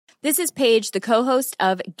This is Paige, the co-host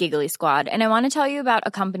of Giggly Squad, and I want to tell you about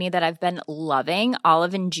a company that I've been loving,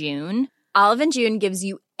 Olive & June. Olive & June gives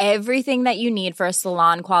you everything that you need for a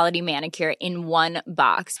salon-quality manicure in one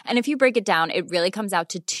box. And if you break it down, it really comes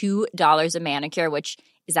out to $2 a manicure, which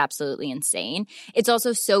is absolutely insane. It's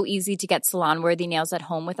also so easy to get salon-worthy nails at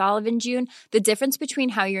home with Olive & June. The difference between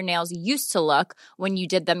how your nails used to look when you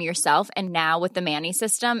did them yourself and now with the Mani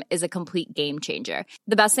system is a complete game changer.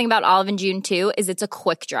 The best thing about Olive & June, too, is it's a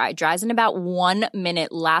quick dry. Dries in about 1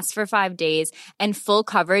 minute, lasts for 5 days, and full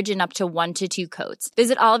coverage in up to 1 to 2 coats.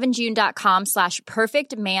 Visit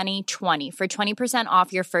oliveandjune.com/perfectmani20 for 20%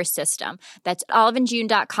 off your first system. That's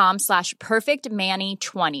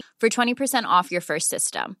oliveandjune.com/perfectmani20 for 20% off your first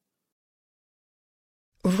system.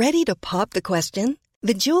 Ready to pop the question?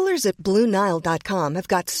 The jewelers at BlueNile.com have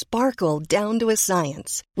got sparkle down to a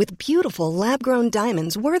science with beautiful lab-grown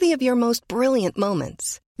diamonds worthy of your most brilliant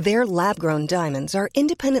moments. Their lab-grown diamonds are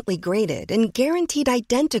independently graded and guaranteed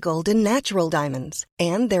identical to natural diamonds,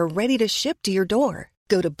 and they're ready to ship to your door.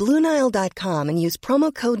 Go to BlueNile.com and use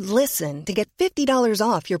promo code LISTEN to get $50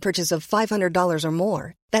 off your purchase of $500 or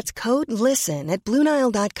more. That's code LISTEN at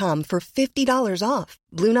BlueNile.com for $50 off.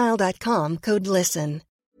 BlueNile.com, code LISTEN.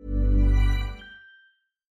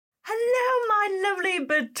 Hello, my lovely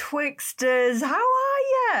betwixters. How are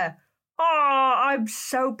you? Oh, I'm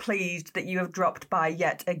so pleased that you have dropped by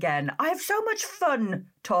yet again. I have so much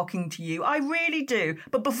fun talking to you. I really do.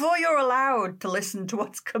 But before you're allowed to listen to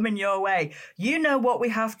what's coming your way, you know what we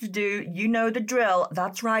have to do. You know the drill.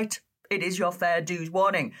 That's right. It is your fair dues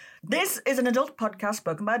warning. This is an adult podcast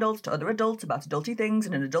spoken by adults to other adults about adulty things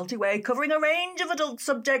in an adulty way, covering a range of adult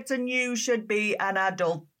subjects, and you should be an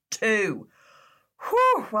adult too.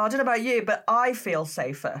 Whew, well, I don't know about you, but I feel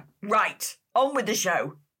safer. Right, on with the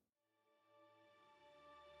show.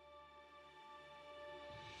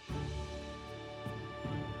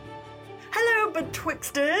 Hello,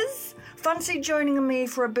 betwixters. Fancy joining me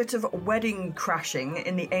for a bit of wedding crashing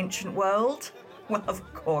in the ancient world? Well, of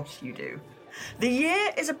course you do. The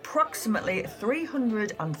year is approximately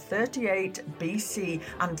 338 BC,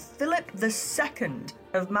 and Philip II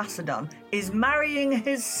of Macedon is marrying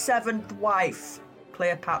his 7th wife,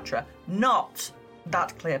 Cleopatra. Not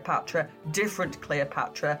that Cleopatra, different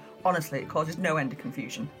Cleopatra. Honestly, it causes no end of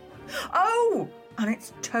confusion. Oh, and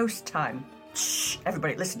it's toast time. Shh,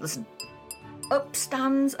 everybody, listen. Up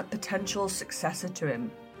stands a potential successor to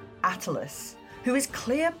him, Attalus, who is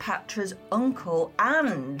Cleopatra's uncle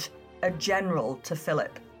and a general to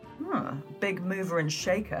Philip. Big mover and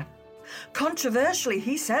shaker. Controversially,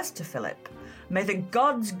 he says to Philip, "May the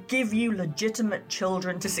gods give you legitimate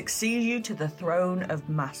children to succeed you to the throne of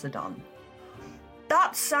Macedon."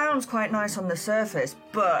 That sounds quite nice on the surface,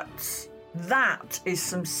 but that is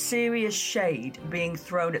some serious shade being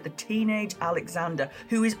thrown at the teenage Alexander,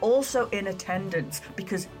 who is also in attendance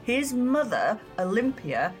because his mother,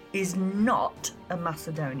 Olympia, is not a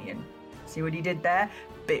Macedonian. See what he did there?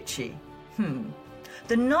 Bitchy.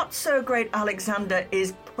 The not-so-great Alexander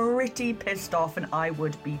is pretty pissed off, and I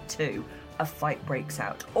would be too. A fight breaks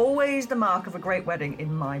out. Always the mark of a great wedding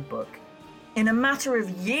in my book. In a matter of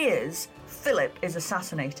years, Philip is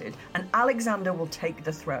assassinated, and Alexander will take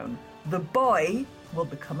the throne. The boy will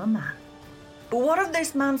become a man. But what of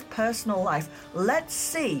this man's personal life? Let's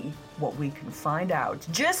see what we can find out.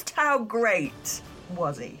 Just how great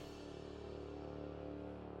was he?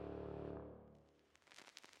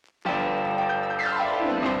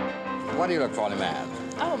 What do you look for in a man?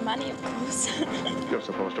 Oh, money, of course. You're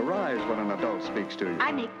supposed to rise when an adult speaks to you.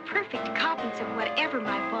 I make perfect copies of whatever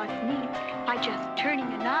my boss needs by just turning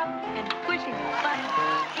a knob and pushing a button.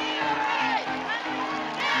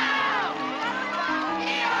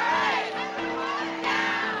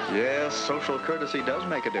 Yes, social courtesy does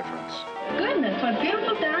make a difference. Goodness, what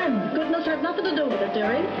beautiful diamonds. Goodness has nothing to do with it,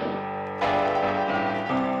 dearie.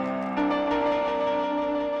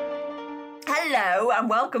 Hello, and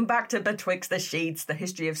welcome back to Betwixt the Sheets, the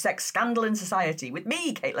history of sex scandal in society, with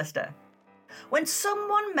me, Kate Lister. When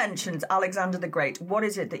someone mentions Alexander the Great, what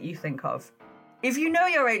is it that you think of? If you know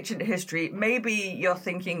your ancient history, maybe you're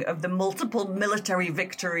thinking of the multiple military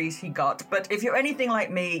victories he got, but if you're anything like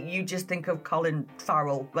me, you just think of Colin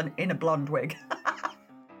Farrell in a blonde wig.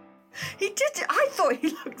 I thought he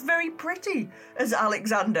looked very pretty as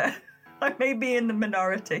Alexander. I may be in the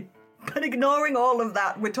minority. But ignoring all of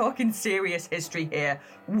that, we're talking serious history here.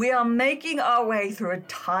 We are making our way through a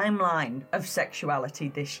timeline of sexuality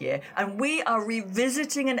this year, and we are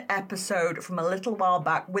revisiting an episode from a little while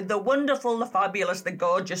back with the wonderful, the fabulous, the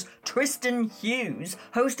gorgeous Tristan Hughes,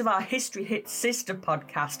 host of our History Hit sister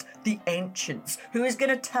podcast, The Ancients, who is going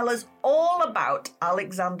to tell us all about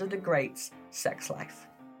Alexander the Great's sex life.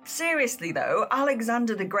 Seriously though,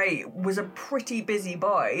 Alexander the Great was a pretty busy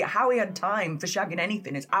boy. How he had time for shagging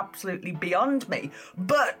anything is absolutely beyond me.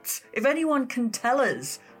 But if anyone can tell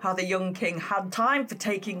us how the young king had time for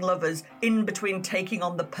taking lovers in between taking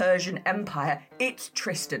on the Persian Empire, it's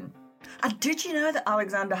Tristan. And did you know that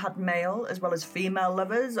Alexander had male as well as female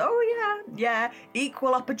lovers? Oh yeah,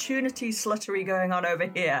 equal opportunity sluttery going on over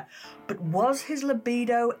here. But was his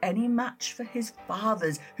libido any match for his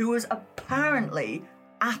father's, who was apparently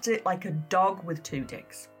at it like a dog with two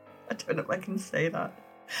dicks? I don't know if I can say that.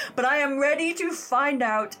 But I am ready to find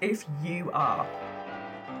out if you are.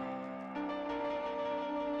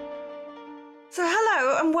 So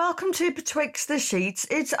hello and welcome to Betwixt the Sheets.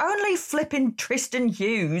 It's only flipping Tristan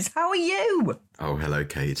Hughes. How are you? Oh, hello,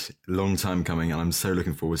 Kate. Long time coming, and I'm so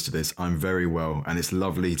looking forward to this. I'm very well, and it's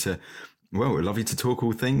lovely to talk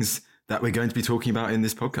all things that we're going to be talking about in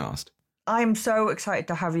this podcast. I'm so excited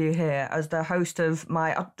to have you here as the host of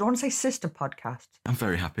my, I don't want to say sister podcast. I'm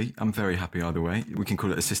very happy either way. We can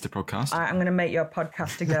call it a sister podcast. I'm going to make you a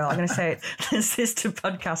podcaster girl. I'm going to say it's the sister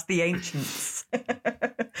podcast, The Ancients.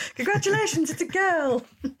 Congratulations, it's a girl.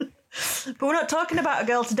 But we're not talking about a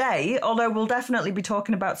girl today, although we'll definitely be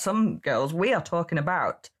talking about some girls. We are talking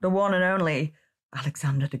about the one and only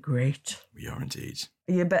Alexander the Great. We are indeed.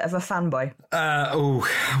 Are you a bit of a fanboy?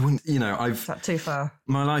 Is that too far?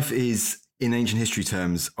 My life is, in ancient history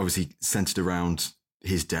terms, obviously centered around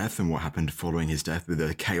his death and what happened following his death, with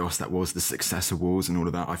the chaos that was the successor wars and all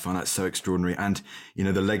of that. I find that so extraordinary. And,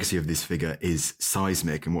 the legacy of this figure is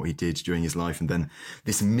seismic and what he did during his life. And then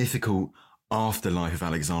this mythical afterlife of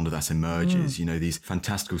Alexander that emerges. These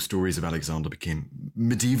fantastical stories of Alexander became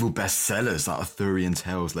medieval bestsellers, like Arthurian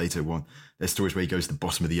tales later on. There's stories where he goes to the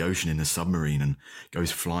bottom of the ocean in a submarine and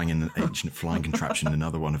goes flying in an ancient flying contraption in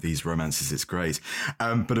another one of these romances. It's great.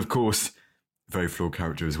 But of course, very flawed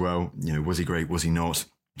character as well. Was he great? Was he not?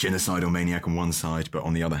 Genocidal maniac on one side, but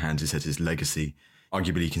on the other hand, his legacy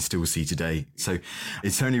arguably you can still see today. So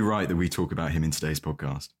it's only right that we talk about him in today's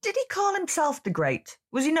podcast. Did he call himself the Great?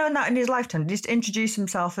 Was he known that in his lifetime? Did he just introduce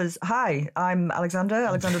himself as, hi, I'm Alexander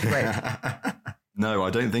the Great? No, I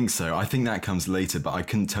don't think so. I think that comes later, but I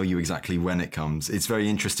couldn't tell you exactly when it comes. It's very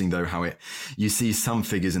interesting, though, how you see some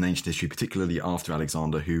figures in ancient history, particularly after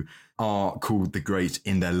Alexander, who are called the Great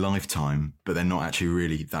in their lifetime, but they're not actually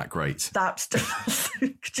really that great.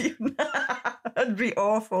 That'd be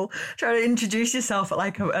awful. Trying to introduce yourself at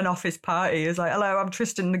like an office party. It's like, hello, I'm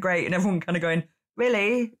Tristan the Great, and everyone kind of going,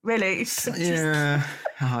 really? Yeah,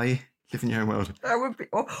 hi. Live in your own world. That would be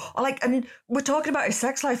we're talking about his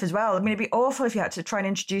sex life as well. I mean, it'd be awful if you had to try and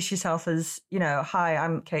introduce yourself as, hi,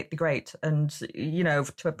 I'm Kate the Great, and, to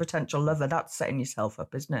a potential lover. That's setting yourself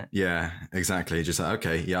up, isn't it? Yeah, exactly. Just like,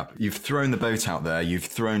 okay, yeah, you've thrown the boat out there, you've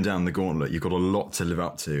thrown down the gauntlet, you've got a lot to live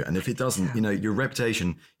up to. And if it doesn't, your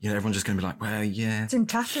reputation, everyone's just going to be like, well, yeah. It's in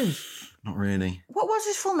tatters. Not really. What was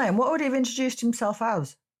his full name? What would he have introduced himself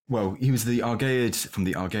as? Well, he was the Argead from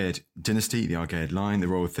the Argead dynasty, the Argead line, the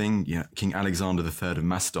royal thing. Yeah, King Alexander III of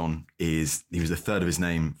Macedon he was the third of his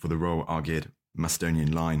name for the royal Argead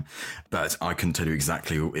Macedonian line. But I couldn't tell you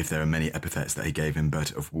exactly if there are many epithets that he gave him,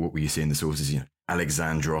 but of what you see in the sources,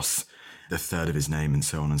 Alexandros, the third of his name, and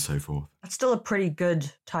so on and so forth. That's still a pretty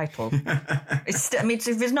good title. If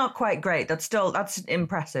it's not quite great, that's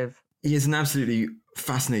impressive. He is an absolutely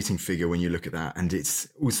fascinating figure when you look at that. And it's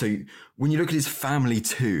also, when you look at his family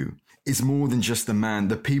too, it's more than just the man,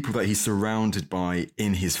 the people that he's surrounded by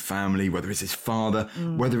in his family, whether it's his father,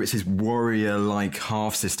 whether it's his warrior-like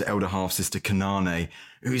half-sister, elder half-sister Kanane,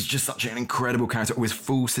 who is just such an incredible character, or his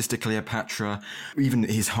full sister Cleopatra, even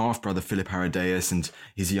his half-brother Philip Aridaeus and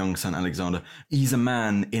his young son Alexander. He's a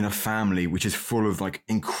man in a family which is full of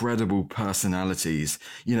incredible personalities.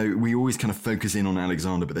 We always kind of focus in on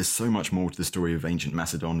Alexander, but there's so much more to the story of ancient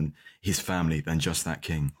Macedon and his family than just that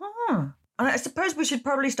king. And I suppose we should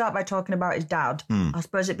probably start by talking about his dad. I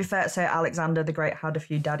suppose it'd be fair to say Alexander the Great had a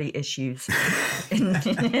few daddy issues in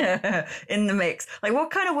the mix. What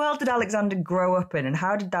kind of world did Alexander grow up in, and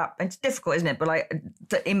how did that, it's difficult, isn't it, but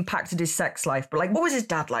that impacted his sex life. But what was his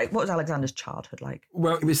dad like? What was Alexander's childhood like?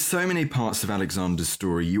 Well, with so many parts of Alexander's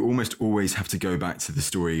story, you almost always have to go back to the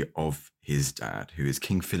story of his dad, who is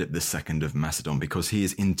King Philip II of Macedon, because he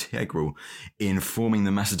is integral in forming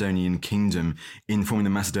the Macedonian kingdom, in forming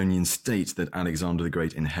the Macedonian state that Alexander the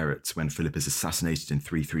Great inherits when Philip is assassinated in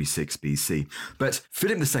 336 BC. But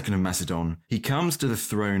Philip II of Macedon, he comes to the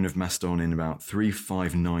throne of Macedon in about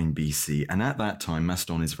 359 BC. And at that time,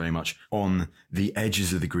 Macedon is very much on the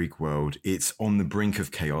edges of the Greek world. It's on the brink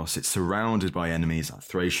of chaos. It's surrounded by enemies like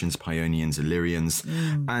Thracians, Paeonians, Illyrians.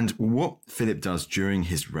 And what Philip does during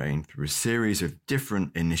his reign, through series of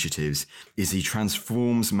different initiatives is he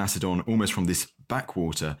transforms Macedon almost from this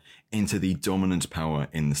backwater into the dominant power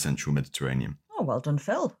in the central Mediterranean. Oh, well done,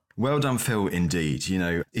 Phil. Well done, Phil, indeed. You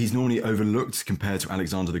know, he's normally overlooked compared to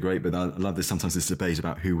Alexander the Great, but I love sometimes this debate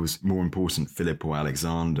about who was more important, Philip or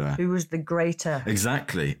Alexander. Who was the greater?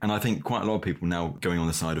 Exactly. And I think quite a lot of people now going on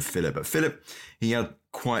the side of Philip. But Philip, he had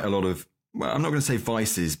quite a lot of, well, I'm not going to say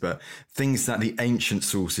vices, but things that the ancient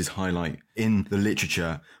sources highlight in the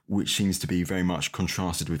literature, which seems to be very much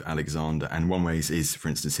contrasted with Alexander. And one way is, for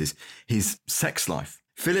instance, his sex life.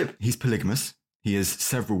 Philip, he's polygamous. He has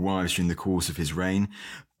several wives during the course of his reign,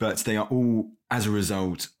 but they are all as a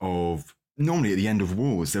result of, normally at the end of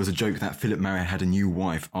wars. There was a joke that Philip Maria had a new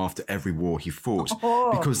wife after every war he fought,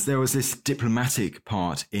 because there was this diplomatic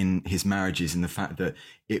part in his marriages in the fact that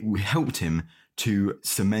it helped him to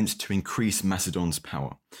increase Macedon's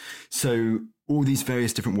power. So all these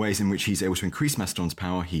various different ways in which he's able to increase Macedon's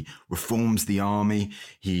power. He reforms the army.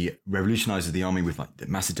 He revolutionizes the army with like the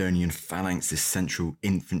Macedonian phalanx, this central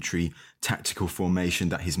infantry tactical formation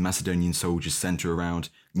that his Macedonian soldiers center around.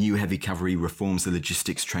 New heavy cavalry, reforms the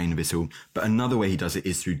logistics train of it all. But another way he does it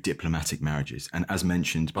is through diplomatic marriages. And as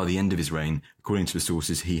mentioned, by the end of his reign, according to the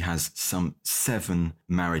sources, he has some 7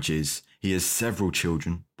 marriages. He has several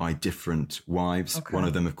children by different wives. Okay. One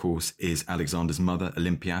of them, of course, is Alexander's mother,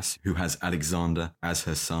 Olympias, who has Alexander as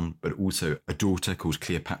her son, but also a daughter called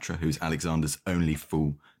Cleopatra, who's Alexander's only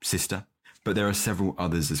full sister. But there are several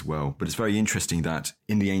others as well. But it's very interesting that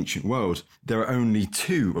in the ancient world, there are only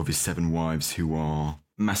 2 of his 7 wives who are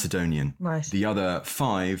Macedonian. Right. The other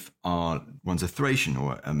 5 are, one's a Thracian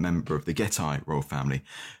or a member of the Getae royal family.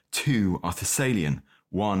 2 are Thessalian.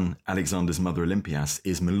 One, Alexander's mother Olympias,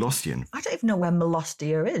 is Molossian. I don't even know where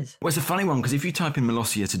Molossia is. Well, it's a funny one because if you type in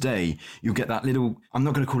Molossia today, you'll get that little, I'm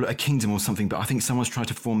not going to call it a kingdom or something, but I think someone's tried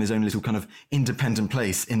to form his own little kind of independent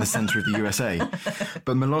place in the centre of the USA.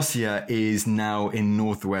 But Molossia is now in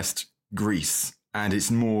northwest Greece. And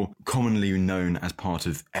it's more commonly known as part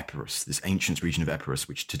of Epirus, this ancient region of Epirus,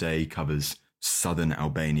 which today covers southern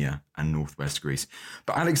Albania and northwest Greece.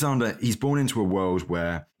 But Alexander, he's born into a world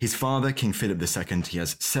where his father, King Philip II, he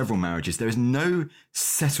has several marriages. There is no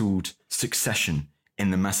settled succession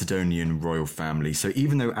in the Macedonian royal family. So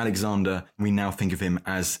even though Alexander, we now think of him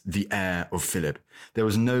as the heir of Philip, there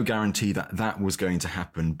was no guarantee that that was going to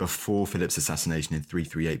happen before Philip's assassination in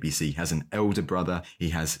 338 BC. He has an elder brother. He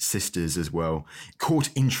has sisters as well.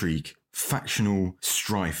 Court intrigue, factional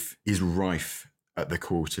strife is rife at the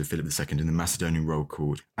court of Philip II in the Macedonian royal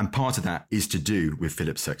court. And part of that is to do with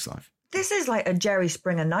Philip's sex life. This is like a Jerry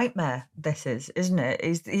Springer nightmare, this is, isn't it?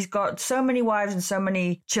 He's got so many wives and so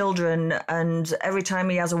many children, and every time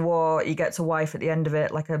he has a war, he gets a wife at the end of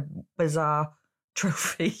it, like a bizarre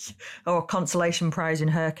trophy or a consolation prize in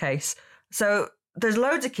her case. So there's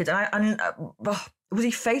loads of kids. Was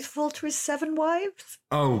he faithful to his 7 wives?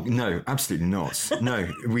 Oh, no, absolutely not. No,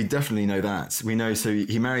 we definitely know that. We know, so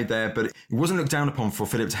he married there, but it wasn't looked down upon for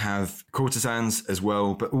Philip to have courtesans as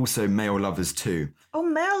well, but also male lovers too. Oh,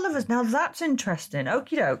 male lovers. Now that's interesting.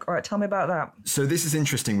 Okie doke. All right, tell me about that. So this is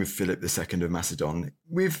interesting with Philip II of Macedon.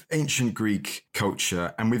 With ancient Greek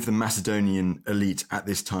culture and with the Macedonian elite at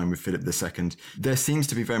this time with Philip II, there seems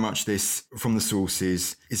to be very much this, from the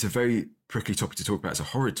sources, it's a very prickly topic to talk about. It's a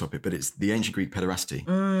horrid topic, but it's the ancient Greek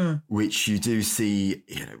pederasty, which you do see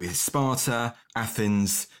with Sparta,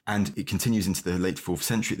 Athens, and it continues into the late 4th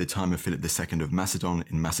century at the time of Philip II of Macedon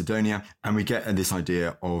in Macedonia. And we get this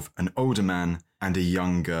idea of an older man and a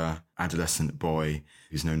younger adolescent boy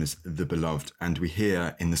who's known as the beloved. And we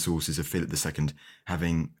hear in the sources of Philip II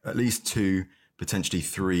having at least 2, potentially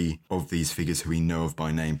 3 of these figures who we know of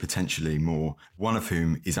by name, potentially more, one of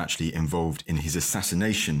whom is actually involved in his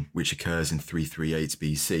assassination, which occurs in 338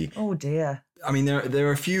 BC. Oh dear. I mean, there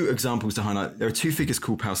are a few examples to highlight. There are 2 figures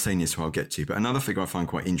called Pausanias, who I'll get to, but another figure I find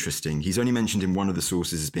quite interesting. He's only mentioned in one of the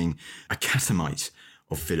sources as being a Catamite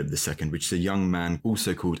of Philip II, which is a young man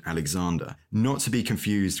also called Alexander. Not to be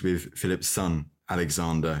confused with Philip's son,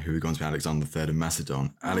 Alexander, who had gone to be Alexander III of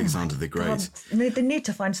Macedon, Alexander the Great. God. They need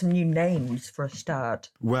to find some new names for a start.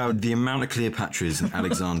 Well, the amount of Cleopatras and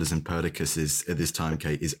Alexanders and Perdiccas at this time,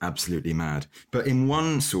 Kate, is absolutely mad. But in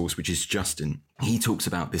one source, which is Justin, he talks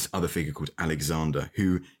about this other figure called Alexander,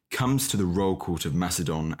 who comes to the royal court of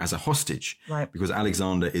Macedon as a hostage. Right. Because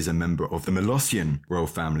Alexander is a member of the Molossian royal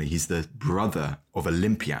family. He's the brother of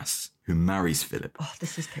Olympias, who marries Philip. Oh,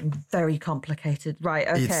 this is getting very complicated. Right,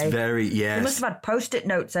 okay. It's very, yes. You must have had Post-it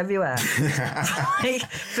notes everywhere. Like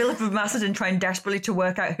Philip of Macedon trying desperately to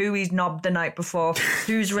work out who he's knobbed the night before,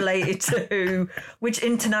 who's related to who, which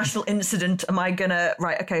international incident am I gonna...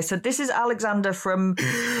 Right, okay, so this is Alexander from...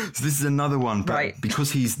 So this is another one, but right.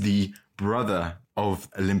 Because he's the brother of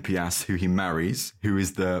Olympias, who he marries, who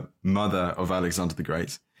is the mother of Alexander the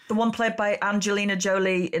Great. The one played by Angelina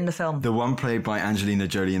Jolie in the film. The one played by Angelina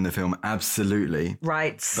Jolie in the film, absolutely.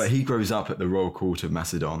 Right. But he grows up at the royal court of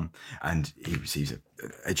Macedon and he receives an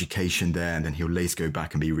education there, and then he'll later go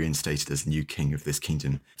back and be reinstated as the new king of this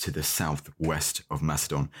kingdom to the southwest of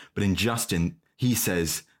Macedon. But in Justin, he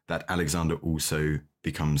says that Alexander also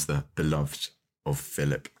becomes the beloved of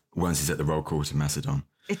Philip once he's at the royal court of Macedon.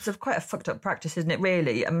 It's quite a fucked up practice, isn't it,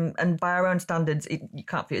 really? And by our own standards, you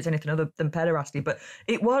can't view it as anything other than pederasty, but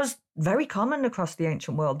it was very common across the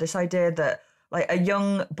ancient world, this idea that like a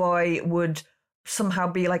young boy would somehow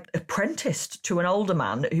be like apprenticed to an older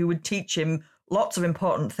man who would teach him lots of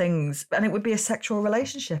important things, and it would be a sexual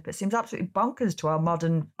relationship. It seems absolutely bonkers to our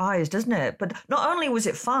modern eyes, doesn't it? But not only was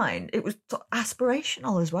it fine, it was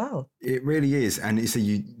aspirational as well. It really is. And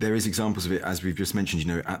there is examples of it, as we've just mentioned,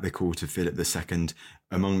 at the court of Philip II,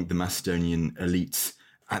 among the Macedonian elites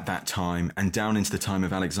at that time, and down into the time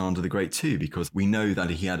of Alexander the Great too, because we know that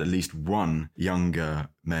he had at least one younger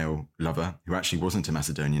male lover who actually wasn't a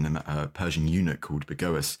Macedonian, a Persian eunuch called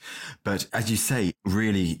Bagoas. But as you say,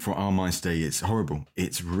 really, for our minds today, it's horrible.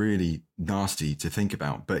 It's really nasty to think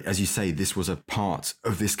about. But as you say, this was a part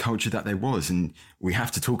of this culture that there was, and we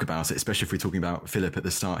have to talk about it, especially if we're talking about Philip at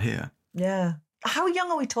the start here. Yeah. How young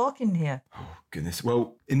are we talking here? Oh, goodness.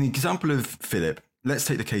 Well, in the example of Philip, let's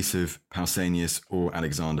take the case of Pausanias or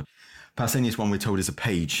Alexander. Pausanias, one we're told, is a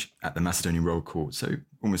page at the Macedonian royal court, so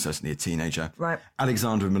almost certainly a teenager. Right.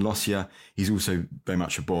 Alexander of Molossia, he's also very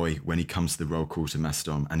much a boy when he comes to the royal court of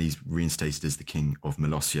Macedon, and he's reinstated as the king of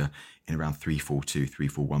Molossia in around 342,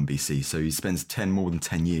 341 BC. So he spends more than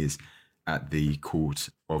 10 years at the court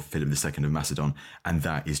of Philip II of Macedon, and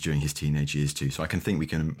that is during his teenage years too. So I can think we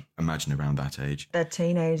can imagine around that age. They're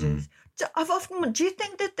teenagers. Do you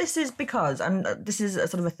think that this is because, and this is a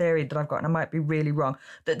sort of a theory that I've got, and I might be really wrong,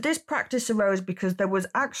 that this practice arose because there was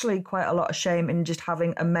actually quite a lot of shame in just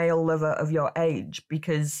having a male lover of your age,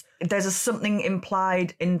 because there's something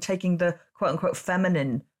implied in taking the quote-unquote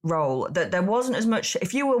feminine role, that there wasn't as much,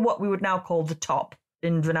 if you were what we would now call the top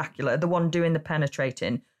in vernacular, the one doing the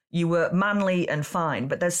penetrating, you were manly and fine,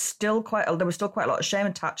 but there was still quite a lot of shame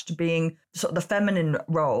attached to being sort of the feminine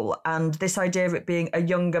role, and this idea of it being a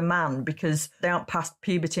younger man because they aren't past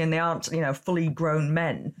puberty and they aren't, fully grown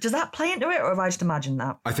men. Does that play into it, or have I just imagined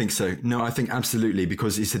that? I think so. No, I think absolutely,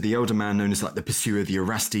 because he said the elder man known as like the pursuer, the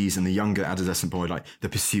Orastes, and the younger adolescent boy, like the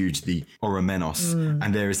pursued, the Oramenos.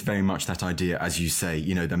 And there is very much that idea, as you say,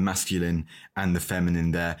 the masculine and the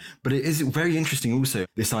feminine there. But it is very interesting also,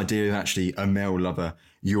 this idea of actually a male lover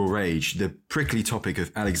your age, the prickly topic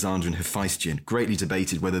of Alexander and Hephaestion, greatly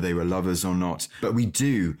debated whether they were lovers or not. But we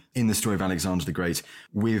do, in the story of Alexander the Great,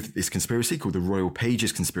 with this conspiracy called the Royal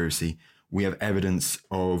Pages Conspiracy, we have evidence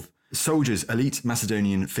of soldiers, elite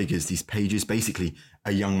Macedonian figures, these pages, basically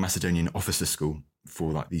a young Macedonian officer school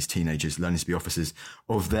for like these teenagers learning to be officers,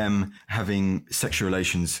 of them having sexual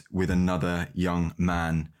relations with another young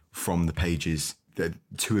man from the pages. The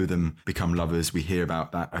two of them become lovers. We hear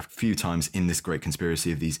about that a few times in this great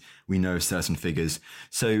conspiracy of these. We know certain figures.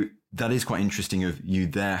 So that is quite interesting of you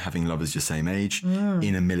there having lovers your same age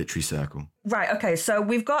in a military circle. Right, okay, so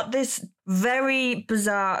we've got this very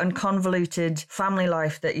bizarre and convoluted family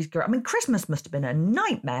life that he's got. I mean, Christmas must have been a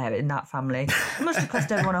nightmare in that family. It must have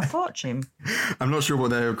cost everyone a fortune. I'm not sure what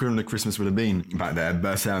their equivalent of Christmas would have been back there,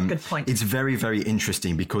 but good point. It's very, very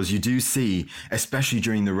interesting because you do see, especially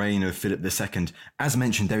during the reign of Philip II, as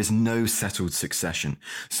mentioned, there is no settled succession.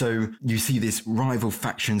 So you see these rival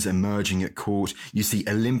factions emerging at court. You see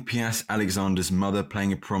Olympias, Alexander's mother,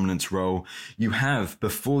 playing a prominent role. You have,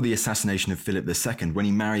 before the assassination of Philip II, when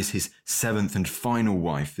he marries his seventh and final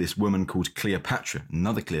wife, this woman called Cleopatra,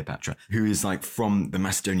 another Cleopatra, who is like from the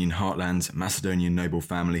Macedonian heartlands, Macedonian noble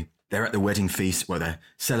family. They're at the wedding feast where they're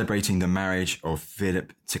celebrating the marriage of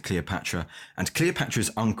Philip to Cleopatra, and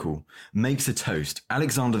Cleopatra's uncle makes a toast.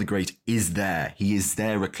 Alexander the Great is there. He is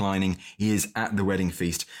there reclining. He is at the wedding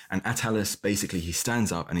feast. And Attalus, basically, he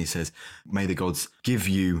stands up and he says, "May the gods give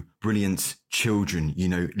you brilliant children,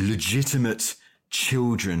 legitimate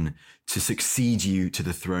children to succeed you to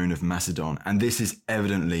the throne of Macedon." And this is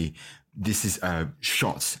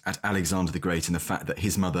shots at Alexander the Great and the fact that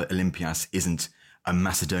his mother Olympias isn't a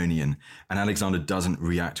Macedonian. And Alexander doesn't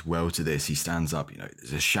react well to this. He stands up,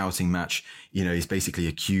 there's a shouting match. He's basically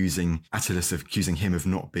accusing Attalus of accusing him of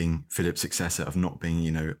not being Philip's successor, of not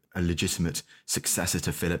being, a legitimate successor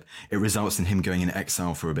to Philip. It results in him going in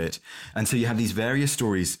exile for a bit. And so you have these various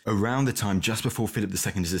stories around the time just before Philip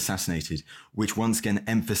II is assassinated, which once again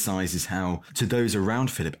emphasizes how to those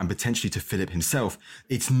around Philip and potentially to Philip himself,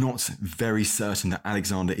 it's not very certain that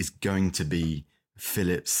Alexander is going to be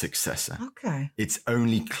Philip's successor. Okay. It's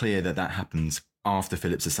only clear that happens after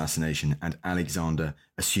Philip's assassination, and Alexander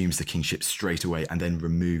assumes the kingship straight away and then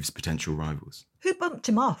removes potential rivals. Who bumped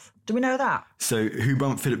him off? Do we know that? So who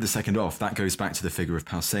bumped Philip II off? That goes back to the figure of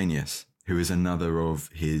Pausanias, who is another of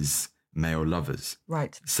his male lovers.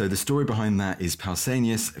 Right. So the story behind that is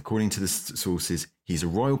Pausanias, according to the sources, he's a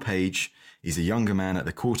royal page. He's a younger man at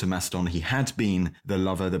the court of Macedon. He had been the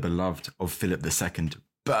lover, the beloved of Philip II,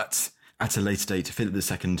 but at a later date, Philip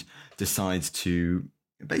II decides to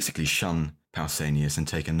basically shun Pausanias and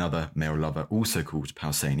take another male lover, also called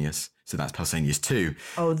Pausanias. So that's Pausanias II.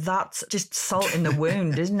 Oh, that's just salt in the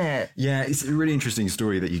wound, isn't it? Yeah, it's a really interesting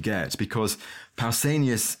story that you get because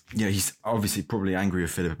Pausanias, he's obviously probably angry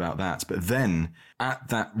with Philip about that. But then at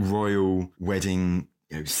that royal wedding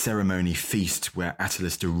ceremony feast where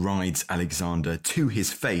Attalus derides Alexander to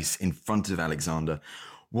his face in front of Alexander,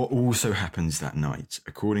 what also happens that night,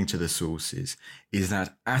 according to the sources, is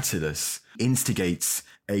that Attalus instigates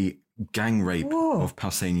a gang rape of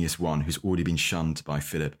Pausanias I, who's already been shunned by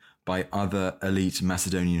Philip, by other elite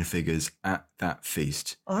Macedonian figures at that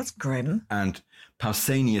feast. Oh, that's grim. And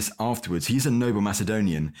Pausanias afterwards, he's a noble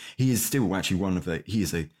Macedonian. He is still actually he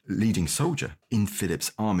is a leading soldier in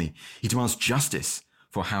Philip's army. He demands justice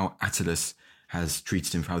for how Attalus has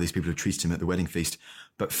treated him, for how these people have treated him at the wedding feast.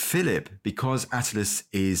 But Philip, because Attalus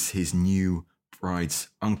is his new bride's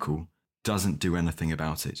uncle, doesn't do anything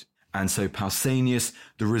about it. And so Pausanias,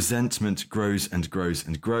 the resentment grows and grows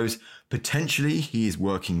and grows. Potentially, he is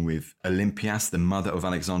working with Olympias, the mother of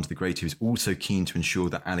Alexander the Great, who is also keen to ensure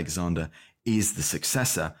that Alexander is the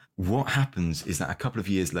successor. What happens is that a couple of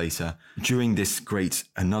years later, during this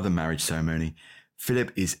another marriage ceremony,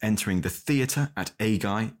 Philip is entering the theatre at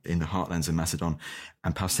Aigai in the heartlands of Macedon,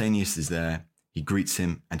 and Pausanias is there. He greets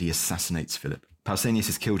him and he assassinates Philip. Pausanias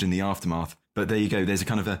is killed in the aftermath. But there you go. There's a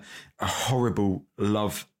kind of a horrible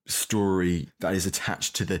love story that is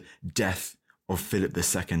attached to the death of Philip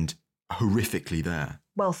II, horrifically there.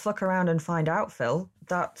 Well, fuck around and find out, Phil.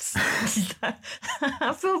 That's...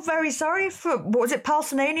 I feel very sorry for... What was it,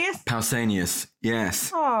 Pausanias? Pausanias,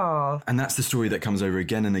 yes. Oh. And that's the story that comes over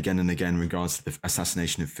again and again and again in regards to the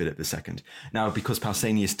assassination of Philip II. Now, because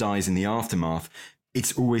Pausanias dies in the aftermath,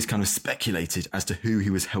 it's always kind of speculated as to who he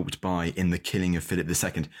was helped by in the killing of Philip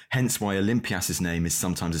II. Hence why Olympias' name is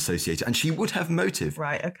sometimes associated. And she would have motive.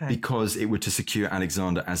 Right, okay. Because it would to secure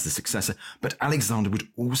Alexander as the successor. But Alexander would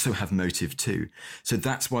also have motive too. So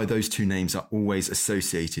that's why those two names are always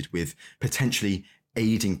associated with potentially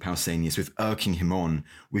aiding Pausanias, with irking him on,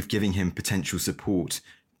 with giving him potential support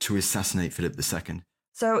to assassinate Philip II.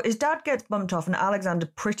 So his dad gets bumped off and Alexander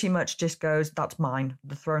pretty much just goes, that's mine.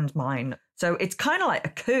 The throne's mine. So it's kind of like a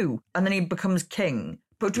coup. And then he becomes king.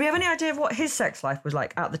 But do we have any idea of what his sex life was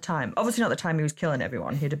like at the time? Obviously not the time he was killing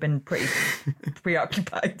everyone. He'd have been pretty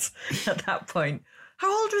preoccupied at that point.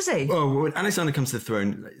 How old was he? Well, when Alexander comes to the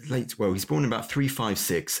throne, he's born in about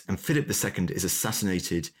 356 and Philip II is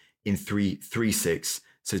assassinated in 336.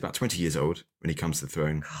 So he's about 20 years old when he comes to the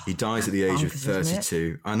throne. God, he dies at the age of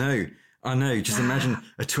 32. I know. Just imagine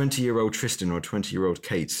a 20-year-old Tristan or a 20-year-old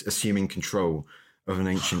Kate assuming control of an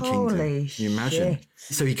ancient kingdom. Can you imagine?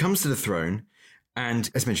 Shit. So he comes to the throne,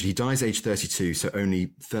 and as mentioned, he dies age 32, so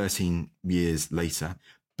only 13 years later.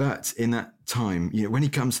 But in that time, when he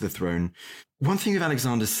comes to the throne, one thing with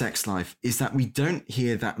Alexander's sex life is that we don't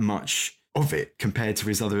hear that much of it compared to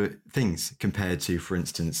his other things, compared to, for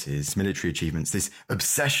instance, his military achievements, this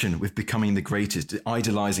obsession with becoming the greatest,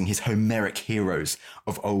 idolizing his Homeric heroes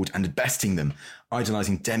of old and besting them,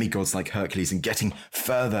 idolizing demigods like Hercules and getting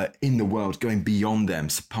further in the world, going beyond them,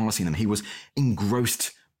 surpassing them. He was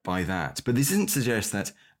engrossed by that. But this doesn't suggest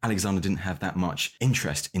that Alexander didn't have that much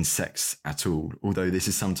interest in sex at all, although this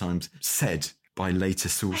is sometimes said by later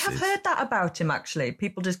sources. I have heard that about him, actually.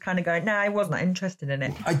 People just kind of go, I was not interested in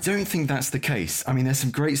it. I don't think that's the case. I mean, there's some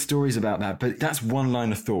great stories about that, but that's one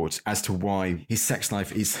line of thought as to why his sex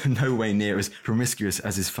life is no way near as promiscuous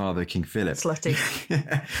as his father, King Philip. Slutty.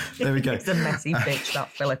 There we go. He's a messy bitch,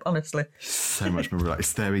 that Philip, honestly. So much more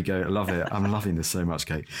relaxed. There we go. I love it. I'm loving this so much,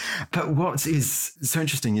 Kate. But what is so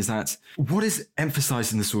interesting is that what is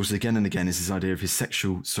emphasised in the sources again and again is this idea of his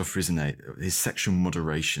sexual sophrosyne, his sexual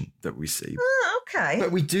moderation that we see. Okay.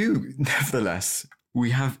 But we do, nevertheless,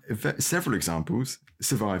 we have several examples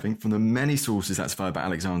surviving from the many sources that survive about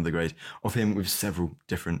Alexander the Great of him with several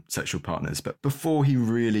different sexual partners. But before he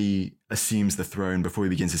really assumes the throne, before he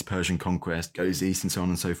begins his Persian conquest, goes east and so on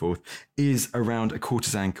and so forth, is around a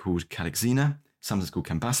courtesan called Calixena, sometimes called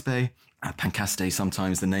Cambaspe, Pancaste.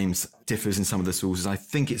 Sometimes the names differs in some of the sources. I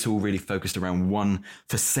think it's all really focused around one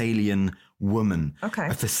Thessalian woman, a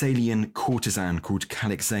Thessalian courtesan called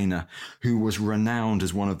Calixena, who was renowned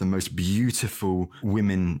as one of the most beautiful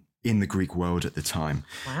women in the Greek world at the time.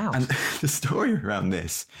 Wow. And the story around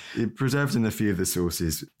this, it preserved in a few of the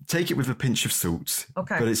sources. Take it with a pinch of salt.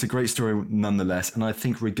 Okay. But it's a great story nonetheless. And I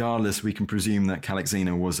think regardless, we can presume that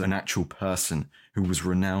Calixena was an actual person who was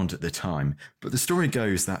renowned at the time. But the story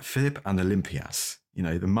goes that Philip and Olympias, you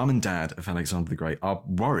know, the mum and dad of Alexander the Great, are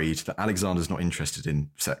worried that Alexander's not interested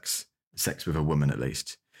in sex with a woman at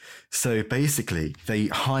least. So basically, they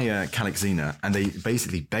hire Calixena and they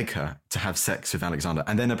basically beg her to have sex with Alexander.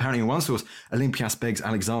 And then apparently in one source, Olympias begs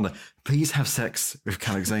Alexander, please have sex with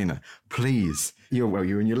Calixena. Please.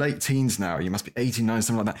 You're in your late teens now. You must be 18, 19,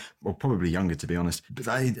 something like that. Or probably younger, to be honest.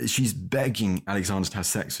 But she's begging Alexander to have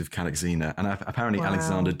sex with Calixena. And apparently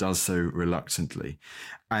Alexander does so reluctantly.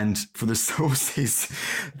 And for the sources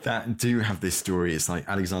that do have this story, it's like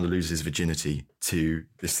Alexander loses his virginity to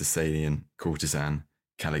this Thessalian courtesan,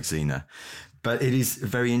 Calixena. But it is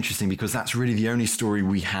very interesting because that's really the only story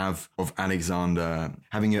we have of Alexander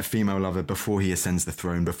having a female lover before he ascends the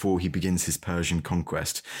throne, before he begins his Persian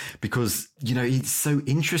conquest. Because, you know, it's so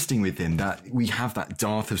interesting with him that we have that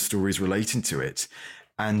dearth of stories relating to it.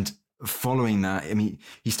 And following that, I mean,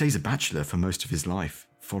 he stays a bachelor for most of his life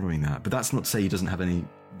following that. But that's not to say he doesn't have any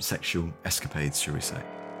sexual escapades, shall we say.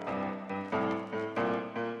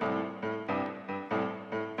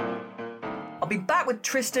 I'll be back with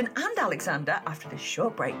Tristan and Alexander after this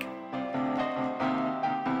short break.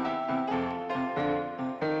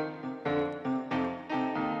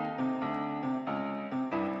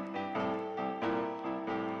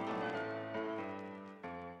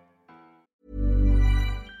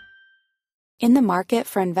 In the market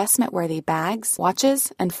for investment-worthy bags,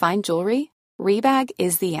 watches, and fine jewelry, Rebag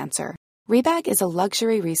is the answer. Rebag is a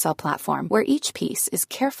luxury resale platform where each piece is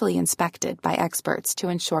carefully inspected by experts to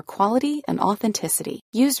ensure quality and authenticity.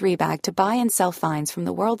 Use Rebag to buy and sell finds from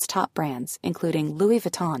the world's top brands, including Louis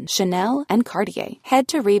Vuitton, Chanel, and Cartier. Head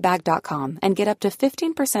to Rebag.com and get up to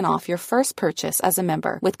 15% off your first purchase as a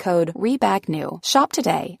member with code REBAGNEW. Shop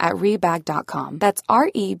today at Rebag.com. That's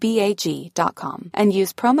REBAG.com. And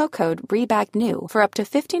use promo code REBAGNEW for up to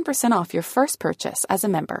 15% off your first purchase as a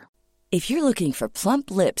member. If you're looking for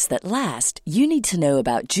plump lips that last, you need to know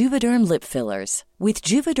about Juvederm lip fillers. With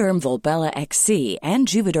Juvederm Volbella XC and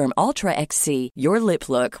Juvederm Ultra XC, your lip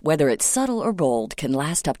look, whether it's subtle or bold, can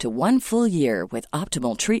last up to 1 full year with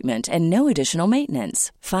optimal treatment and no additional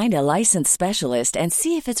maintenance. Find a licensed specialist and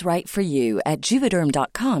see if it's right for you at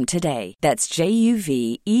Juvederm.com today. That's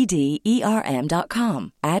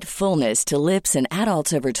JUVEDERM.com. Add fullness to lips in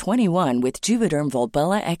adults over 21 with Juvederm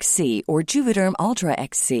Volbella XC or Juvederm Ultra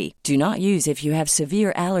XC. Do not use if you have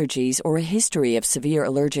severe allergies or a history of severe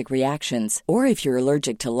allergic reactions, or if you're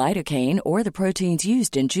allergic to lidocaine or the proteins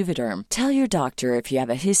used in Juvederm. Tell your doctor if you have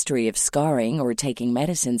a history of scarring or taking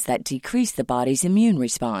medicines that decrease the body's immune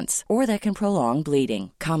response or that can prolong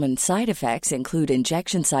bleeding. Common side effects include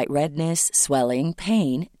injection site redness, swelling,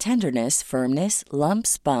 pain, tenderness, firmness,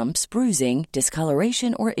 lumps, bumps, bruising,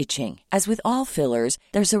 discoloration, or itching. As with all fillers,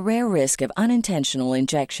 there's a rare risk of unintentional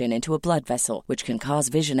injection into a blood vessel, which can cause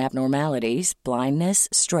vision abnormalities, blindness,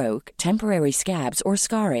 stroke, temporary scabs, or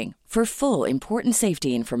scarring. For full, important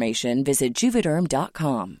safety information, visit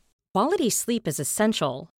Juvederm.com. Quality sleep is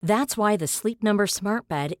essential. That's why the Sleep Number Smart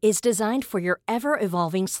Bed is designed for your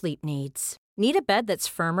ever-evolving sleep needs. Need a bed that's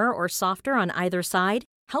firmer or softer on either side?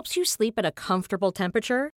 Helps you sleep at a comfortable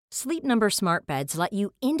temperature? Sleep Number Smart Beds let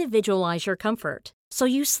you individualize your comfort, so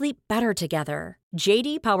you sleep better together.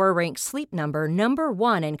 J.D. Power ranks Sleep Number number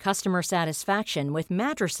 1 in customer satisfaction with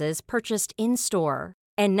mattresses purchased in-store.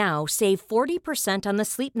 And now, save 40% on the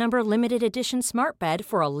Sleep Number Limited Edition Smart Bed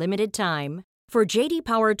for a limited time. For J.D.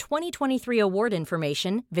 Power 2023 award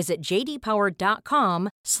information, visit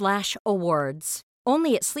jdpower.com/awards.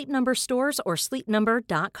 Only at Sleep Number stores or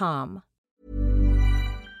sleepnumber.com.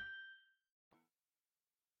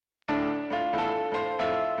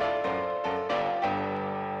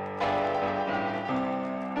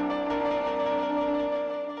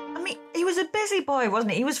 He was a busy boy,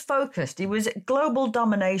 wasn't he? He was focused. He was global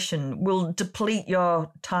domination will deplete your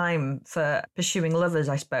time for pursuing lovers,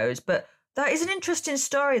 I suppose. But That is an interesting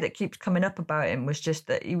story that keeps coming up about him, was just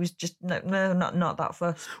that he was just not that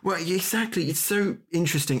fussed. Well, exactly. It's so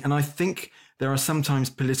interesting. And I think there are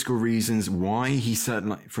sometimes political reasons why he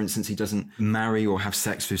certainly, for instance, he doesn't marry or have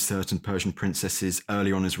sex with certain Persian princesses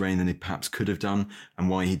early on in his reign than he perhaps could have done, and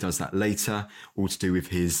why he does that later, all to do with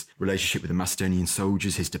his relationship with the Macedonian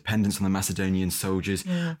soldiers, his dependence on the Macedonian soldiers.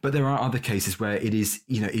 Yeah. But there are other cases where it is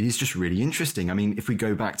just really interesting. I mean, if we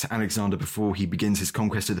go back to Alexander before he begins his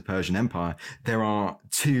conquest of the Persian Empire, there are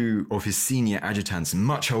two of his senior adjutants,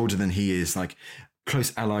 much older than he is, like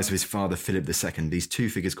close allies of his father, Philip II, these two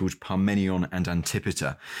figures called Parmenion and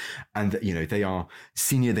Antipater. And, they are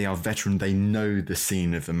senior, they are veteran, they know the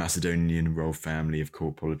scene of the Macedonian royal family of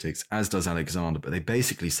court politics, as does Alexander. But they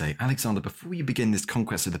basically say, Alexander, before you begin this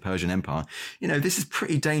conquest of the Persian Empire, this is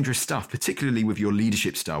pretty dangerous stuff, particularly with your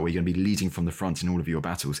leadership style, where you're going to be leading from the front in all of your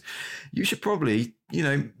battles. You should probably,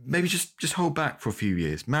 maybe just hold back for a few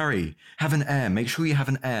years, marry, have an heir, make sure you have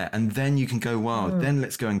an heir, and then you can go wild. Then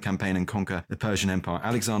let's go and campaign and conquer the Persian Empire.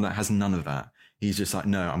 Alexander has none of that. He's just like,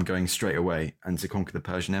 no, I'm going straight away and to conquer the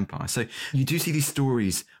Persian Empire. So you do see these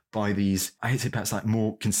stories by these, I hate to say perhaps like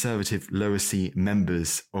more conservative lower C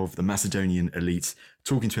members of the Macedonian elites,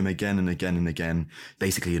 talking to him again and again and again,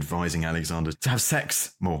 basically advising Alexander to have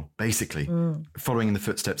sex more, basically, following in the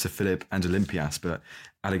footsteps of Philip and Olympias. But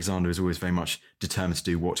Alexander is always very much determined to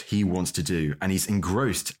do what he wants to do. And he's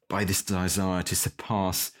engrossed by this desire to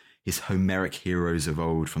surpass his Homeric heroes of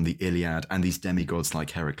old from the Iliad and these demigods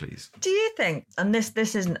like Heracles. Do you think, and this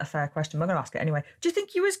isn't a fair question, but I'm going to ask it anyway, do you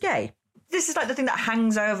think he was gay? This is like the thing that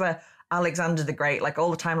hangs over Alexander the Great, like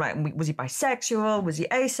all the time, like, was he bisexual? Was he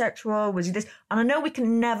asexual? Was he this? And I know we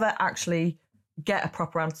can never actually get a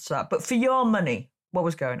proper answer to that, but for your money, what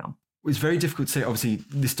was going on? It's very difficult to say. Obviously,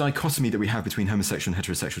 this dichotomy that we have between homosexual and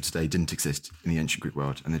heterosexual today didn't exist in the ancient Greek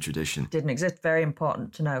world and the tradition. Didn't exist. Very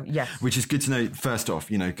important to know, yes. Which is good to know, first off,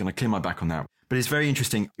 can I clear my back on that? But it's very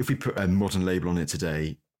interesting. If we put a modern label on it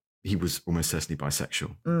today, he was almost certainly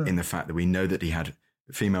bisexual in the fact that we know that he had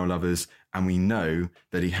female lovers, and we know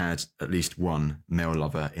that he had at least one male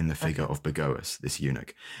lover in the figure of Bagoas, this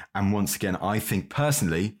eunuch. And once again, I think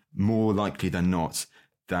personally, more likely than not,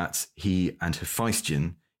 that he and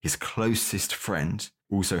Hephaestion, his closest friend,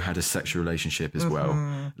 also had a sexual relationship as well.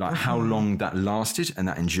 Like how long that lasted and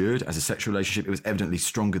that endured as a sexual relationship, it was evidently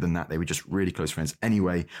stronger than that. They were just really close friends.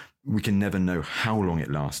 Anyway, we can never know how long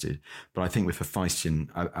it lasted. But I think with Hephaestion,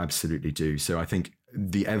 I absolutely do. So I think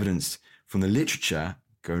the evidence from the literature,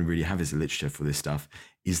 go and really have his literature for this stuff,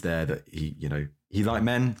 is there that he liked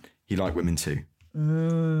men, he liked women too.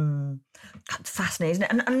 That's fascinating,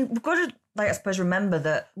 isn't it? And we've got to, I suppose, remember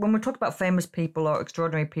that when we talk about famous people or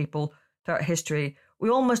extraordinary people throughout history, we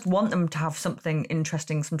almost want them to have something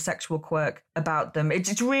interesting, some sexual quirk about them.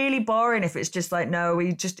 It's really boring if it's just like, no,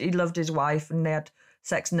 he loved his wife and they had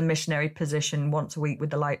sex in the missionary position once a week with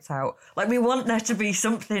the lights out. Like, we want there to be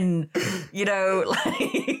something, like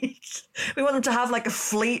we want them to have like a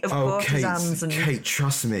fleet of courtesans. Kate,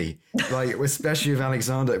 trust me, like especially with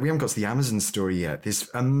Alexander, we haven't got to the Amazon story yet. This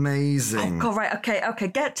amazing. Oh God, right, okay,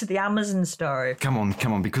 get to the Amazon story. Come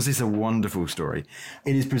on, because it's a wonderful story.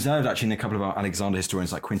 It is preserved actually in a couple of our Alexander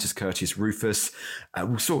historians like Quintus Curtius Rufus.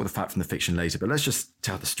 We'll sort the fact from the fiction later, but let's just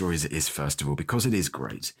tell the story as it is first of all, because it is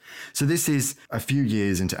great. So this is a few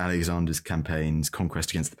years into Alexander's campaigns,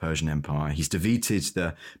 conquest against the Persian Empire. He's defeated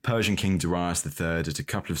the Persian king Darius III at a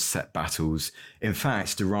couple of set battles. In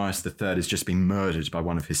fact, Darius III has just been murdered by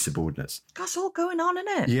one of his subordinates. That's all going on,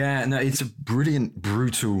 isn't it? Yeah, no, it's a brilliant,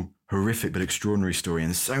 brutal, horrific but extraordinary story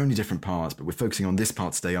in so many different parts, but we're focusing on this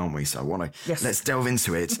part today, aren't we? So I want to, let's delve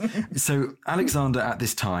into it. So Alexander at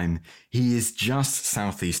this time, he is just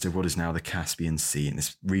southeast of what is now the Caspian Sea in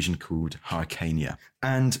this region called Hyrcania.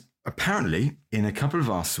 And apparently, in a couple of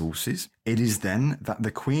our sources, it is then that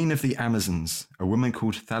the queen of the Amazons, a woman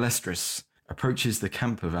called Thalestris, approaches the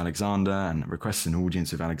camp of Alexander and requests an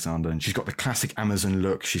audience of Alexander. And she's got the classic Amazon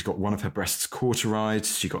look. She's got one of her breasts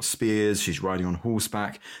cauterized. She's got spears. She's riding on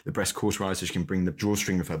horseback. The breast cauterized so she can bring the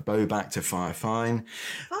drawstring of her bow back to fire fine.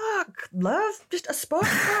 Fuck, love, just a sport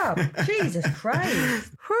crab. Jesus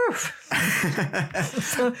Christ.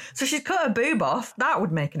 So she's cut her boob off. That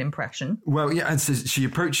would make an impression. Well, yeah, and so she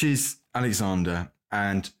approaches Alexander,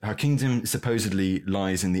 and her kingdom supposedly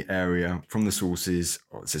lies in the area from the sources,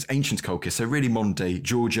 or it says ancient Colchis, so really modern day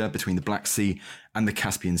Georgia, between the Black Sea and the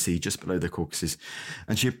Caspian Sea, just below the Caucasus.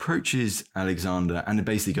 And she approaches Alexander, and it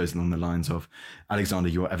basically goes along the lines of, Alexander,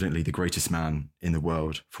 you are evidently the greatest man in the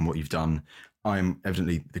world from what you've done. I am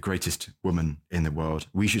evidently the greatest woman in the world.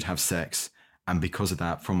 We should have sex. And because of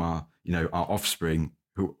that, from our offspring,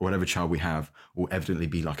 whatever child we have will evidently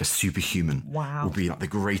be like a superhuman. Wow. Will be like the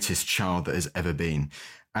greatest child that has ever been.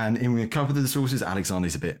 And in a couple of the sources,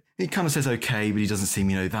 Alexander's he kind of says okay, but he doesn't seem,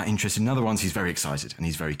 that interested. In other ones, he's very excited and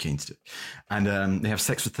he's very keen to do it. And they have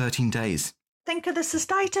sex for 13 days. Think of the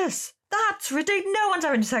cystitis. That's ridiculous. No one's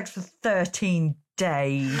having sex for 13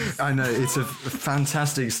 days. I know, it's a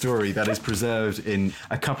fantastic story that is preserved in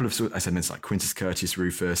a couple of, as I mentioned, like Quintus Curtius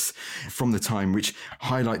Rufus from the time, which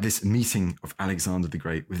highlight this meeting of Alexander the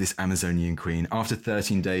Great with this Amazonian queen. After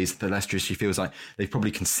 13 days, Thalestris, she feels like they've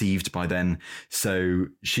probably conceived by then. So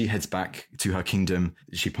she heads back to her kingdom.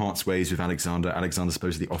 She parts ways with Alexander. Alexander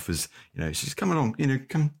supposedly offers, she says, come along,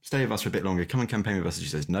 come stay with us for a bit longer. Come and campaign with us. And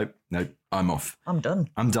she says, nope, I'm off. I'm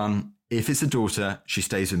done. If it's a daughter, she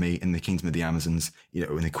stays with me in the kingdom of the Amazons,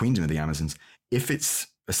 or in the queendom of the Amazons. If it's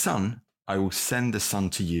a son, I will send the son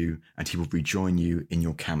to you and he will rejoin you in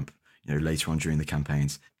your camp, later on during the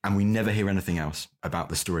campaigns. And we never hear anything else about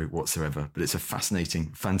the story whatsoever. But it's a fascinating,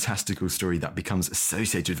 fantastical story that becomes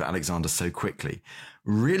associated with Alexander so quickly,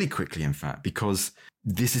 really quickly, in fact, because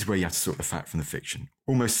this is where you have to sort the fact from the fiction.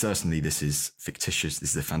 Almost certainly this is fictitious. This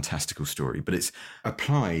is a fantastical story, but it's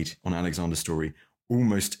applied on Alexander's story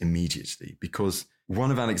almost immediately, because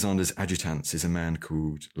one of Alexander's adjutants is a man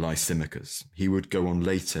called Lysimachus. He would go on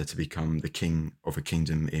later to become the king of a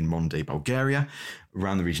kingdom in modern-day Bulgaria,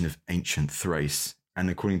 around the region of ancient Thrace. And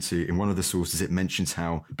according to, in one of the sources, it mentions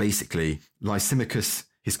how basically Lysimachus,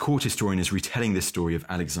 his court historian, is retelling this story of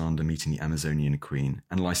Alexander meeting the Amazonian queen.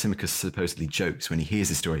 And Lysimachus supposedly jokes when he hears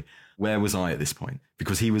this story, where was I at this point?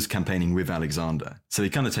 Because he was campaigning with Alexander. So he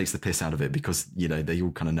kind of takes the piss out of it because, they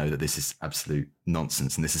all kind of know that this is absolute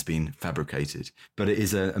nonsense and this has been fabricated. But it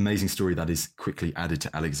is an amazing story that is quickly added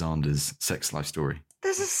to Alexander's sex life story.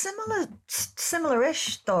 There's a similar-ish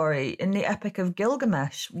story in the Epic of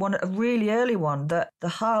Gilgamesh, a really early one, that the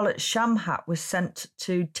harlot Shamhat was sent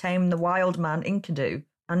to tame the wild man Enkidu,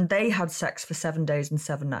 and they had sex for 7 days and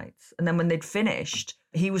 7 nights. And then when they'd finished,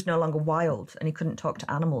 he was no longer wild and he couldn't talk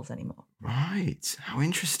to animals anymore. Right. How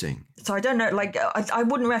interesting. So I don't know, I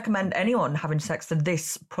wouldn't recommend anyone having sex for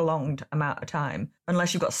this prolonged amount of time,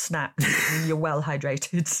 unless you've got snacks and you're well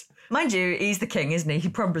hydrated. Mind you, he's the king, isn't he? He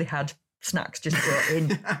probably had snacks just brought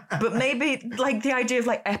in. But maybe the idea of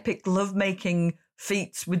epic lovemaking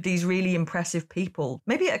feats with these really impressive people,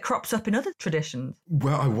 maybe it crops up in other traditions.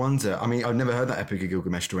 Well, I wonder. I mean, I've never heard that Epic of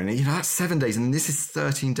Gilgamesh story. And, that's 7 days and this is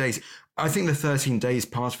 13 days. I think the 13 days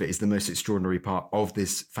part of it is the most extraordinary part of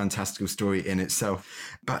this fantastical story in itself.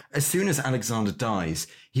 But as soon as Alexander dies,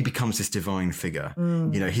 he becomes this divine figure.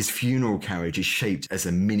 His funeral carriage is shaped as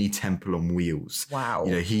a mini temple on wheels. Wow.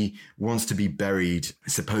 He wants to be buried,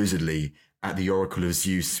 supposedly, at the oracle of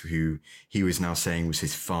Zeus, who he was now saying was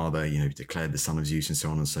his father, declared the son of Zeus and so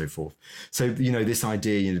on and so forth. So, this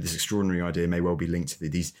idea, this extraordinary idea may well be linked to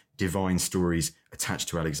these divine stories attached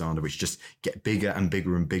to Alexander, which just get bigger and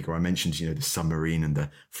bigger and bigger. I mentioned, the submarine and the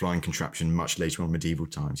flying contraption much later on medieval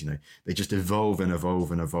times. They just evolve and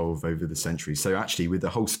evolve and evolve over the centuries. So actually, with the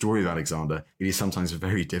whole story of Alexander, it is sometimes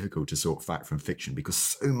very difficult to sort fact from fiction because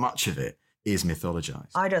so much of it is mythologized.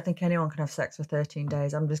 I don't think anyone can have sex for 13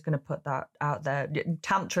 days. I'm just going to put that out there.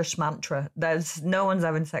 Tantra schmantra. There's no one's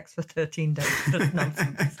having sex for 13 days. That's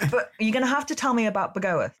nonsense. But you're going to have to tell me about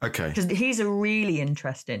Bagoas. Okay. Because he's a really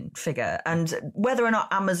interesting figure. And whether or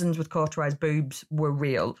not Amazons with cauterized boobs were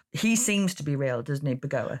real, he seems to be real, doesn't he,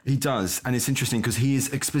 Bagoas? He does. And it's interesting because he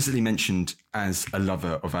is explicitly mentioned as a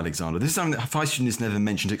lover of Alexander. This is something that Hephaestion is never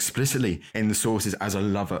mentioned explicitly in the sources as a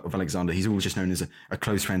lover of Alexander. He's always just known as a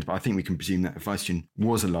close friend. But I think we can presume that Hephaestion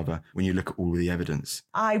was a lover when you look at all of the evidence.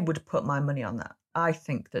 I would put my money on that. I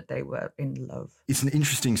think that they were in love. It's an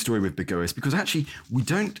interesting story with Bagoas because actually we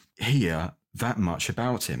don't hear that much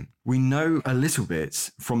about him. We know a little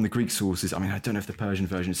bit from the Greek sources. I mean, I don't know if the Persian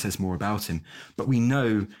version says more about him, but we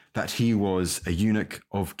know that he was a eunuch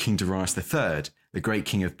of King Darius III, the great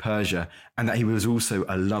king of Persia, and that he was also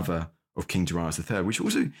a lover of King Darius III, which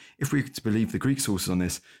also, if we believe the Greek sources on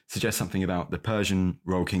this, suggests something about the Persian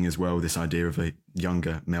royal king as well, this idea of a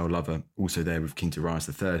younger male lover, also there with King Darius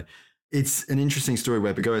III. It's an interesting story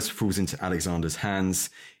where Bagoas falls into Alexander's hands.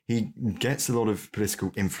 He gets a lot of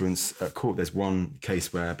political influence at court. There's one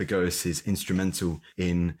case where Bagoas is instrumental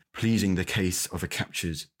in pleading the case of a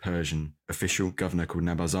captured Persian official, governor called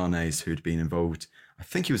Nabazanes, who had been involved. I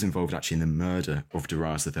think he was involved actually in the murder of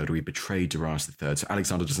Darius III, or he betrayed Darius III. So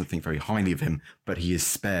Alexander doesn't think very highly of him, but he is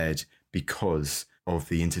spared because of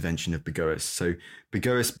the intervention of Bagoas. So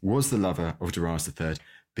Bagoas was the lover of Darius III,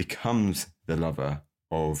 becomes the lover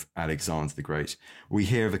of Alexander the Great. We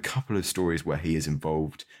hear of a couple of stories where he is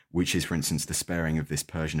involved, which is, for instance, the sparing of this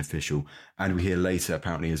Persian official. And we hear later,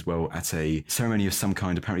 apparently as well, at a ceremony of some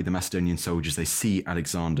kind, apparently the Macedonian soldiers, they see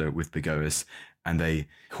Alexander with Bagoas and they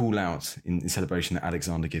call out in celebration that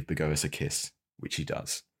Alexander give Bagoas a kiss, which he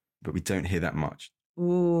does. But we don't hear that much.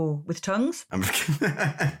 Ooh, with tongues? I'm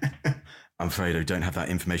afraid I don't have that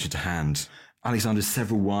information to hand. Alexander has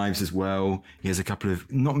several wives as well. He has a couple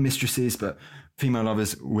of, not mistresses, but female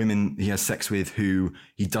lovers, women he has sex with who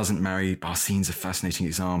he doesn't marry. Barcine's a fascinating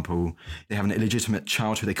example. They have an illegitimate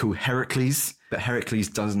child who they call Heracles, but Heracles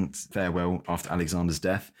doesn't fare well after Alexander's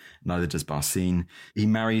death. Neither does Barcine. He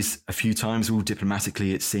marries a few times, all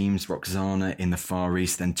diplomatically it seems, Roxana in the Far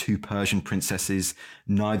East, then 2 Persian princesses,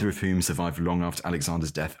 neither of whom survived long after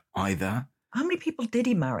Alexander's death either. How many people did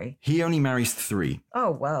he marry? He only marries 3.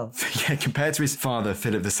 Oh, well. Yeah, compared to his father,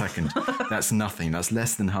 Philip II, that's nothing. That's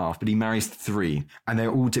less than half. But he marries 3. And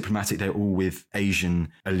they're all diplomatic. They're all with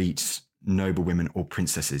Asian elites, noble women or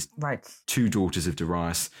princesses. Right. 2 daughters of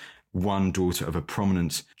Darius, 1 daughter of a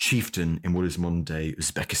prominent chieftain in what is modern-day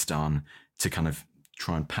Uzbekistan to kind of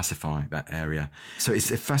try and pacify that area. So it's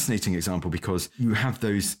a fascinating example because you have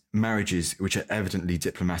those marriages which are evidently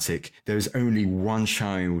diplomatic. There's only 1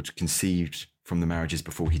 child conceived from the marriages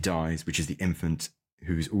before he dies, which is the infant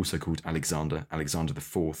who's also called Alexander, Alexander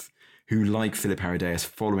IV, who, like Philip Herodias,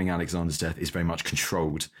 following Alexander's death, is very much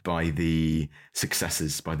controlled by the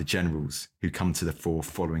successors, by the generals who come to the fore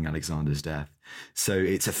following Alexander's death. So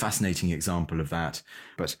it's a fascinating example of that.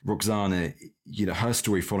 But Roxana, her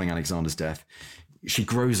story following Alexander's death, she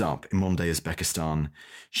grows up in modern-day Uzbekistan.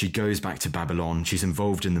 She goes back to Babylon. She's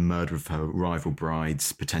involved in the murder of her rival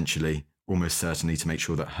brides, potentially, almost certainly, to make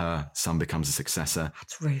sure that her son becomes a successor.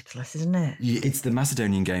 That's ruthless, isn't it? It's the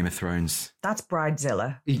Macedonian Game of Thrones. That's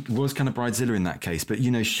Bridezilla. It was kind of Bridezilla in that case. But,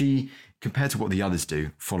 she, compared to what the others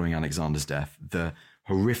do following Alexander's death, the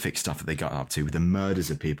horrific stuff that they got up to with the murders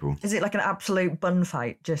of people. Is it like an absolute bun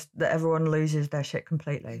fight, just that everyone loses their shit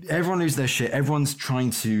completely? Everyone loses their shit. Everyone's trying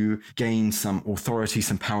to gain some authority,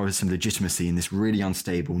 some power, some legitimacy in this really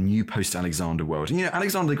unstable new post-Alexander world. And,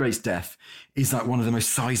 Alexander the Great's death is like one of the most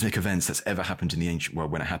seismic events that's ever happened in the ancient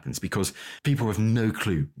world when it happens, because people have no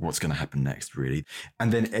clue what's going to happen next, really.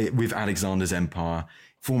 And then with Alexander's empire,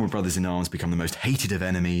 former brothers in arms become the most hated of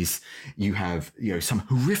enemies. You have, some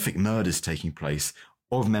horrific murders taking place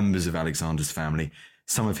of members of Alexander's family.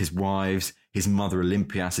 Some of his wives, his mother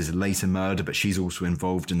Olympias is later murdered, but she's also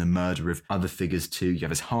involved in the murder of other figures too. You have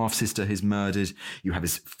his half-sister who's murdered. You have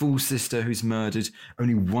his full sister who's murdered.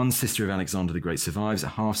 Only 1 sister of Alexander the Great survives, a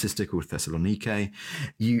half-sister called Thessalonike.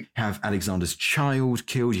 You have Alexander's child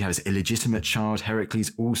killed. You have his illegitimate child,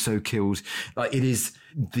 Heracles, also killed. It is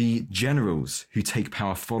the generals who take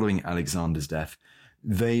power following Alexander's death.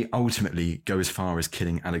 They ultimately go as far as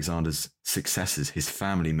killing Alexander's successors, his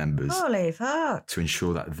family members. Holy fuck. To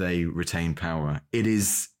ensure that they retain power. It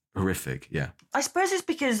is horrific, yeah. I suppose it's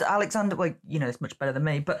because Alexander, it's much better than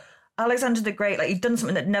me, but Alexander the Great, he'd done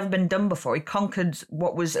something that had never been done before. He conquered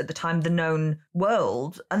what was at the time the known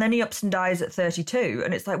world, and then he ups and dies at 32,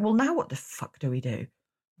 and it's like, well, now what the fuck do we do?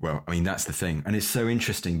 Well, that's the thing. And it's so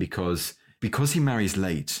interesting because he marries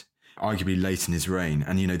late, arguably late in his reign.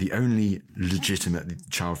 And, the only legitimate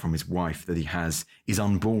child from his wife that he has is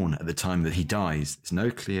unborn at the time that he dies. There's no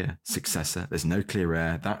clear successor. There's no clear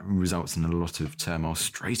heir. That results in a lot of turmoil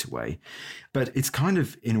straight away. But it's kind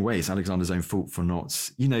of, in a way, it's Alexander's own fault for not,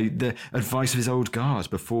 the advice of his old guard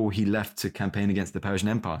before he left to campaign against the Persian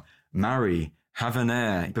Empire. Marry, have an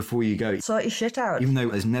heir before you go. Sort your shit out. Even though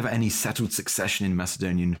there's never any settled succession in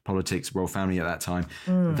Macedonian politics, royal family at that time,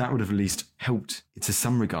 that would have at least helped to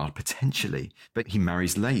some regard, potentially. But he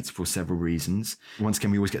marries late for several reasons. Once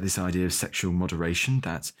again, we always get this idea of sexual moderation,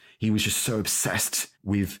 that he was just so obsessed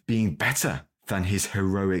with being better than his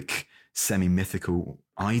heroic, semi-mythical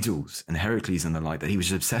idols and Heracles and the like, that he was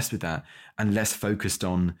just obsessed with that and less focused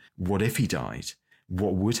on what if he died,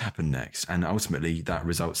 what would happen next. And ultimately, that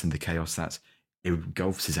results in the chaos that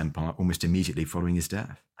engulfs his empire almost immediately following his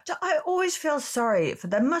death. I always feel sorry for,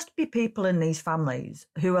 there must be people in these families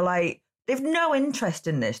who are they've no interest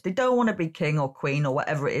in this. They don't want to be king or queen or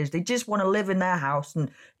whatever it is. They just want to live in their house and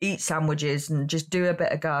eat sandwiches and just do a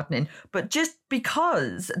bit of gardening. But just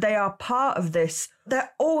because they are part of this, they're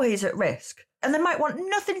always at risk. And they might want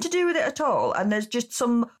nothing to do with it at all. And there's just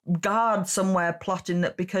some guard somewhere plotting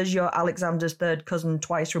that because you're Alexander's third cousin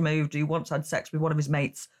twice removed who once had sex with one of his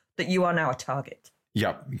mates, that you are now a target.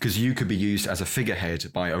 Yeah, because you could be used as a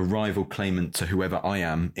figurehead by a rival claimant to whoever I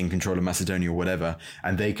am in control of Macedonia or whatever,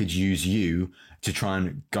 and they could use you to try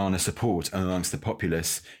and garner support amongst the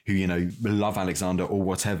populace who, you know, love Alexander or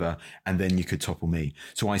whatever, and then you could topple me.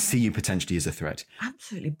 So I see you potentially as a threat.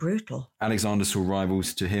 Absolutely brutal. Alexander saw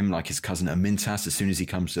rivals to him, like his cousin Amyntas, as soon as he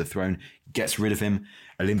comes to the throne, gets rid of him.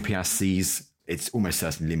 Olympias sees, it's almost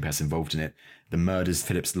certainly Olympias involved in it, the murders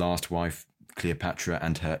Philip's last wife, Cleopatra,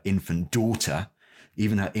 and her infant daughter.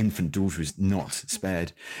 Even her infant daughter is not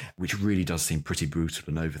spared, which really does seem pretty brutal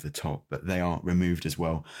and over the top, but they are removed as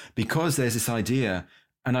well. Because there's this idea,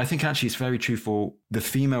 and I think actually it's very true for the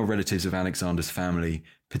female relatives of Alexander's family,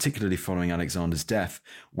 particularly following Alexander's death,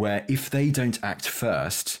 where if they don't act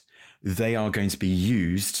first, they are going to be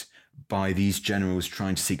used by these generals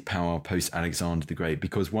trying to seek power post Alexander the Great,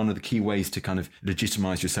 because one of the key ways to kind of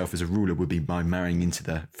legitimize yourself as a ruler would be by marrying into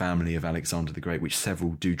the family of Alexander the Great, which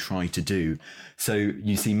several do try to do. So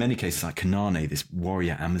you see many cases like Kanane, this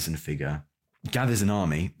warrior Amazon figure, gathers an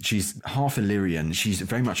army. She's half Illyrian. She's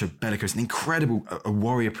very much a bellicose, an incredible a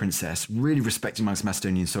warrior princess, really respected amongst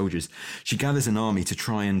Macedonian soldiers. She gathers an army to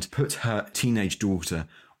try and put her teenage daughter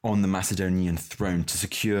on the Macedonian throne to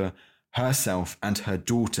secure herself and her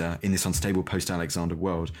daughter in this unstable post-Alexander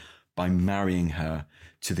world by marrying her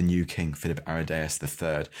to the new king, Philip Aridaeus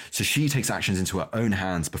III. So she takes actions into her own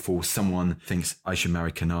hands before someone thinks, I should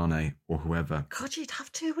marry Kanane or whoever. God, you'd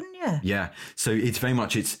have to, wouldn't you? Yeah. So it's very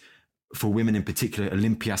much, it's for women in particular.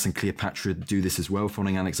 Olympias and Cleopatra do this as well.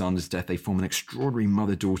 Following Alexander's death, they form an extraordinary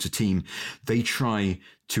mother-daughter team. They try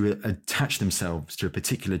to attach themselves to a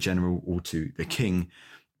particular general or to the king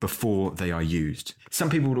before they are used. Some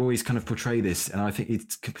people would always kind of portray this, and I think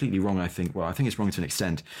it's completely wrong. I think it's wrong to an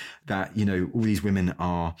extent that, you know, all these women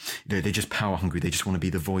are, you know, they're just power hungry. They just want to be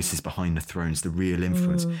the voices behind the thrones, the real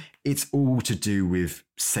influence. It's all to do with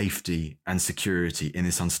safety and security in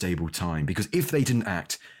this unstable time, because if they didn't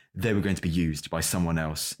act, they were going to be used by someone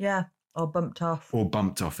else. Yeah. Or bumped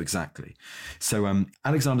off, exactly. So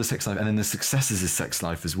Alexander's sex life, and then the successors' sex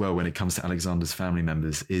life as well when it comes to Alexander's family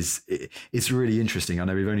members, it's really interesting. I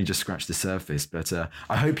know we've only just scratched the surface, but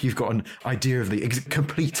I hope you've got an idea of the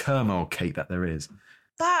complete turmoil, Kate, that there is.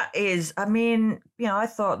 That is, I mean, you know, I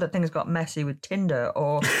thought that things got messy with Tinder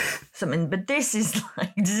or something, but this is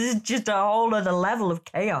just a whole other level of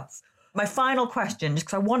chaos. My final question, just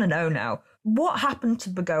because I want to know now, what happened to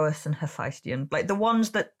Bagoas and Hephaestion? Like the ones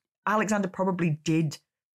that Alexander probably did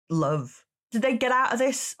love. Did they get out of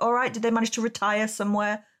this all right? Did they manage to retire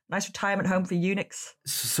somewhere? Nice retirement home for eunuchs?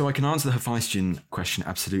 So I can answer the Hephaestion question,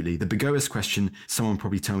 absolutely. The Bagoas question, someone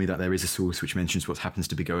probably tell me that there is a source which mentions what happens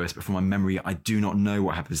to Bagoas, but from my memory, I do not know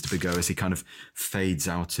what happens to Bagoas. He kind of fades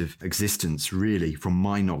out of existence, really, from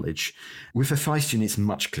my knowledge. With Hephaestion, it's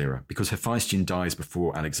much clearer, because Hephaestion dies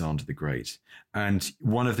before Alexander the Great. And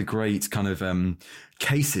one of the great kind of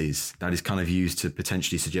cases that is kind of used to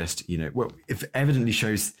potentially suggest, you know, well, it evidently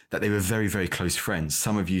shows that they were very, very close friends.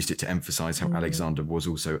 Some have used it to emphasize how Alexander was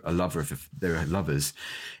also a lover, if they were lovers,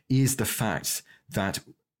 is the fact that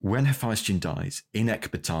when Hephaestion dies in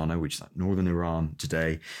Ecbatana, which is like northern Iran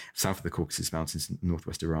today, south of the Caucasus Mountains,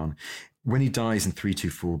 northwest Iran, when he dies in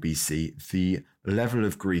 324 BC, the level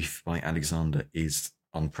of grief by Alexander is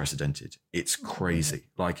unprecedented. It's crazy.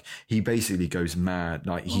 Like, he basically goes mad.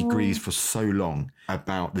 Like, he grieves for so long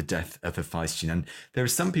about the death of Hephaestion. And there are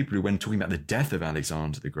some people who, when talking about the death of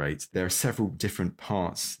Alexander the Great, there are several different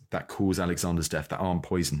parts that cause Alexander's death that aren't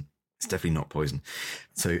poison. It's definitely not poison.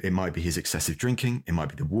 So it might be his excessive drinking. It might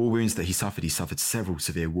be the war wounds that he suffered. He suffered several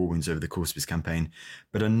severe war wounds over the course of his campaign.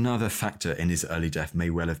 But another factor in his early death may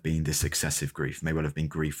well have been this excessive grief, may well have been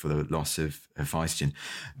grief for the loss of Hephaestion.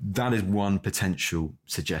 That is one potential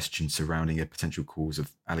suggestion surrounding a potential cause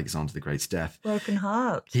of Alexander the Great's death. Broken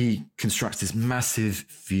heart. He constructs this massive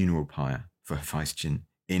funeral pyre for Hephaestion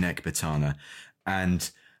in Ecbatana. And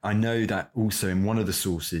I know that also in one of the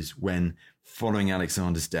sources, when following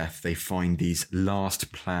Alexander's death, they find these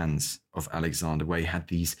last plans of Alexander where he had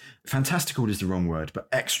these fantastical is the wrong word, but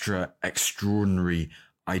extraordinary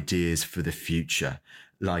ideas for the future,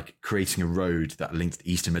 like creating a road that linked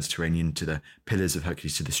the Eastern Mediterranean to the Pillars of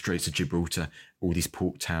Hercules, to the Straits of Gibraltar, all these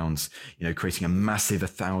port towns, you know, creating a massive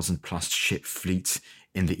 1,000+ ship fleet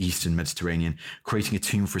in the Eastern Mediterranean, creating a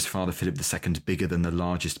tomb for his father, Philip II, bigger than the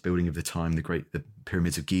largest building of the time, the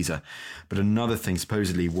Pyramids of Giza. But another thing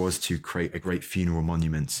supposedly was to create a great funeral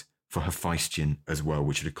monument for Hephaestion as well,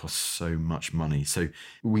 which would have cost so much money. So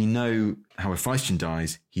we know how Hephaestion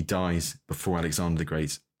dies. He dies before Alexander the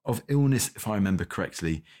Great of illness, if I remember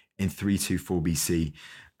correctly, in 324 BC.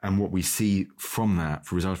 And what we see from that,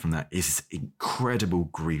 for result from that, is incredible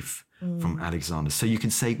grief from Alexander. So you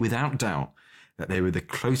can say without doubt that they were the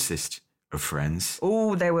closest of friends.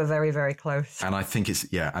 Oh, they were very, very close. And I think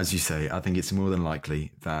it's, as you say, I think it's more than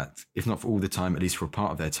likely that, if not for all the time, at least for a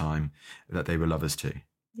part of their time, that they were lovers too.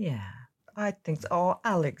 Yeah, I think so. Oh,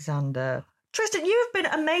 Alexander. Tristan, you've been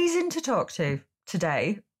amazing to talk to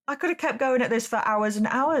today. I could have kept going at this for hours and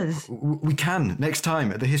hours. We can. Next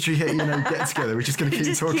time at the History Hit, get together. We're just going to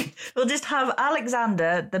keep talking. We'll just have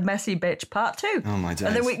Alexander, the messy bitch, part 2. Oh, my days.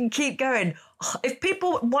 And then we can keep going. If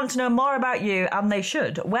people want to know more about you, and they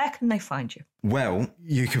should, where can they find you? Well,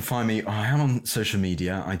 you can find me. I am on social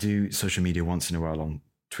media. I do social media once in a while on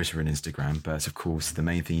Twitter and Instagram, but of course the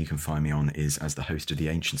main thing you can find me on is as the host of the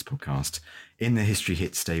Ancients podcast in the History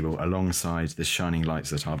Hit stable, alongside the shining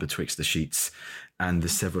lights that are betwixt the sheets and the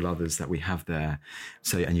several others that we have there.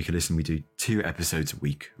 So, and you can listen, we do 2 episodes a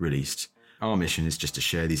week released. Our mission is just to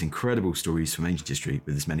share these incredible stories from ancient history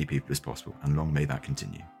with as many people as possible, and long may that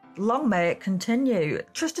continue. Long may it continue.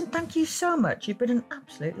 Tristan, thank you so much. You've been an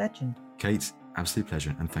absolute legend. Kate, absolute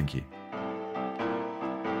pleasure, and thank you.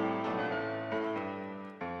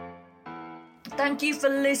 Thank you for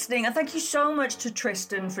listening, and thank you so much to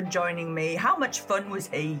Tristan for joining me. How much fun was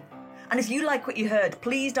he? And if you like what you heard,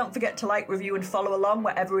 please don't forget to like, review, and follow along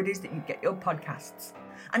wherever it is that you get your podcasts.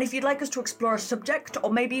 And if you'd like us to explore a subject,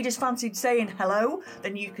 or maybe you just fancied saying hello,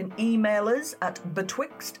 then you can email us at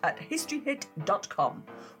betwixt@historyhit.com.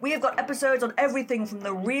 We have got episodes on everything from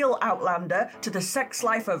the real Outlander to the sex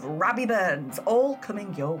life of Rabbie Burns, all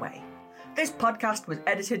coming your way. This podcast was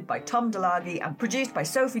edited by Tom DeLargy and produced by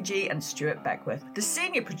Sophie G and Stuart Beckwith. The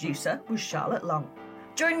senior producer was Charlotte Long.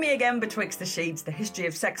 Join me again betwixt the sheets, the history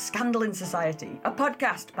of sex scandal in society, a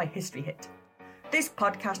podcast by History Hit. This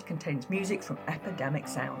podcast contains music from Epidemic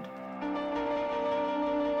Sound.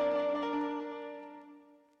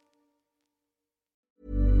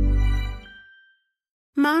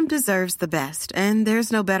 Mom deserves the best, and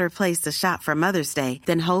there's no better place to shop for Mother's Day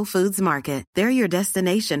than Whole Foods Market. They're your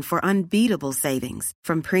destination for unbeatable savings,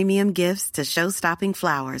 from premium gifts to show-stopping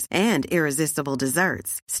flowers and irresistible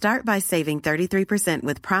desserts. Start by saving 33%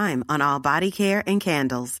 with Prime on all body care and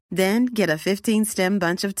candles. Then get a 15-stem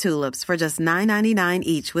bunch of tulips for just $9.99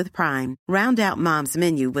 each with Prime. Round out Mom's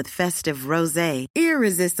menu with festive rosé,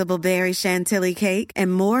 irresistible berry chantilly cake,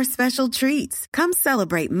 and more special treats. Come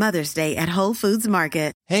celebrate Mother's Day at Whole Foods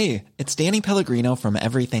Market. Hey, it's Danny Pellegrino from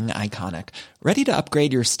Everything Iconic. Ready to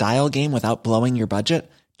upgrade your style game without blowing your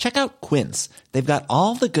budget? Check out Quince. They've got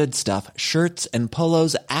all the good stuff, shirts and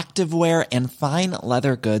polos, activewear, and fine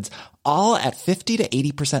leather goods, all at 50 to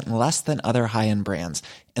 80% less than other high-end brands.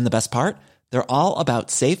 And the best part? They're all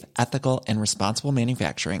about safe, ethical, and responsible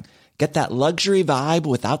manufacturing. Get that luxury vibe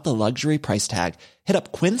without the luxury price tag. Hit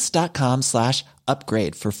up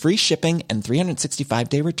quince.com/upgrade for free shipping and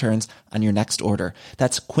 365-day returns on your next order.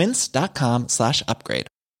 That's quince.com/upgrade.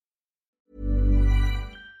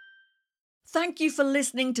 Thank you for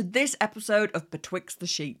listening to this episode of Betwixt the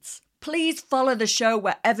Sheets. Please follow the show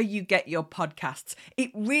wherever you get your podcasts. It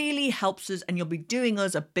really helps us, and you'll be doing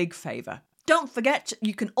us a big favour. Don't forget,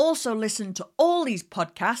 you can also listen to all these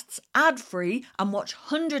podcasts ad-free and watch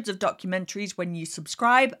hundreds of documentaries when you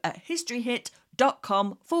subscribe at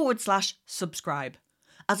historyhit.com/subscribe.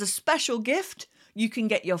 As a special gift, you can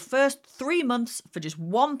get your first 3 months for just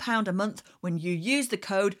 £1 a month when you use the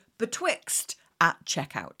code BETWIXT at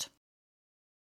checkout.